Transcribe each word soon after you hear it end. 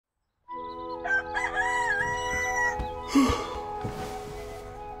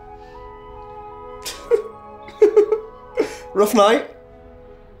Rough night?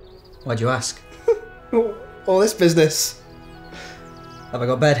 Why'd you ask? All this business. Have I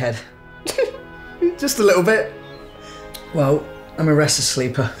got bedhead? Just a little bit. Well, I'm a restless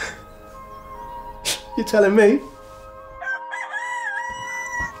sleeper. You're telling me?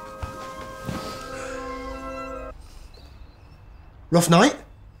 Rough night?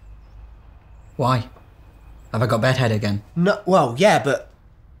 Why? Have I got bedhead again? No, well, yeah, but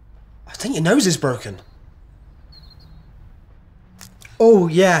I think your nose is broken. Oh,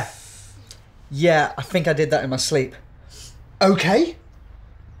 yeah. Yeah, I think I did that in my sleep. Okay.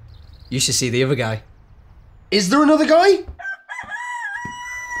 You should see the other guy. Is there another guy?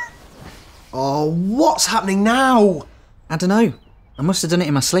 Oh, what's happening now? I don't know. I must have done it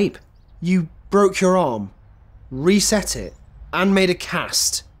in my sleep. You broke your arm, reset it, and made a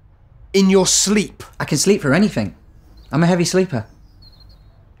cast. In your sleep. I can sleep for anything. I'm a heavy sleeper.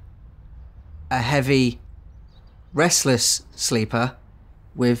 A heavy, restless sleeper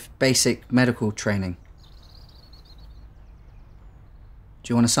with basic medical training.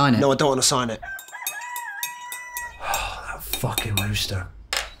 Do you want to sign it? No, I don't want to sign it. Oh, that fucking rooster.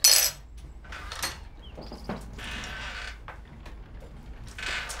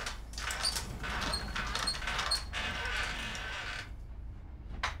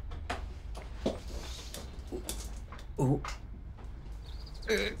 Ooh.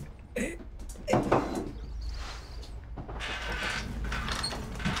 Hey. Hey.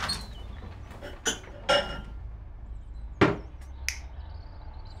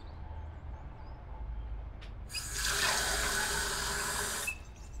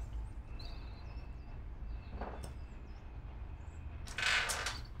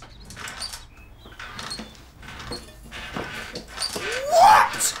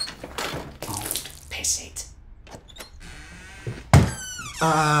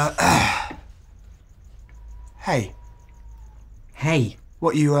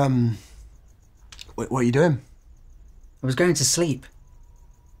 What you doing? I was going to sleep.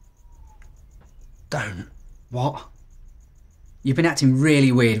 Don't. What? You've been acting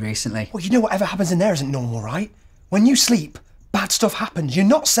really weird recently. Well, you know whatever happens in there isn't normal, right? When you sleep, bad stuff happens. You're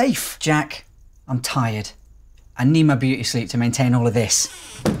not safe. Jack, I'm tired. I need my beauty sleep to maintain all of this.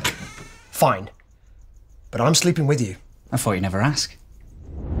 Fine. But I'm sleeping with you. I thought you'd never ask.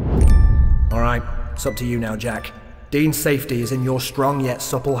 All right, it's up to you now, Jack. Dean's safety is in your strong yet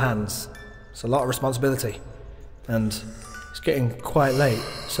supple hands. It's a lot of responsibility. And it's getting quite late,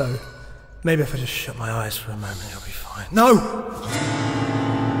 so maybe if I just shut my eyes for a moment, it'll be fine. No!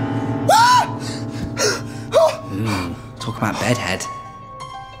 Talk about bedhead.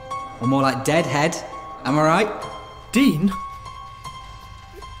 Or more like deadhead, am I right? Dean?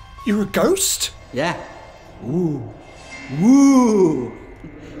 You're a ghost? Yeah. Ooh. Ooh.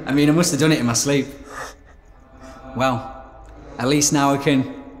 I mean, I must have done it in my sleep. Well, at least now I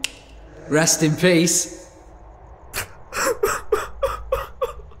can rest in peace.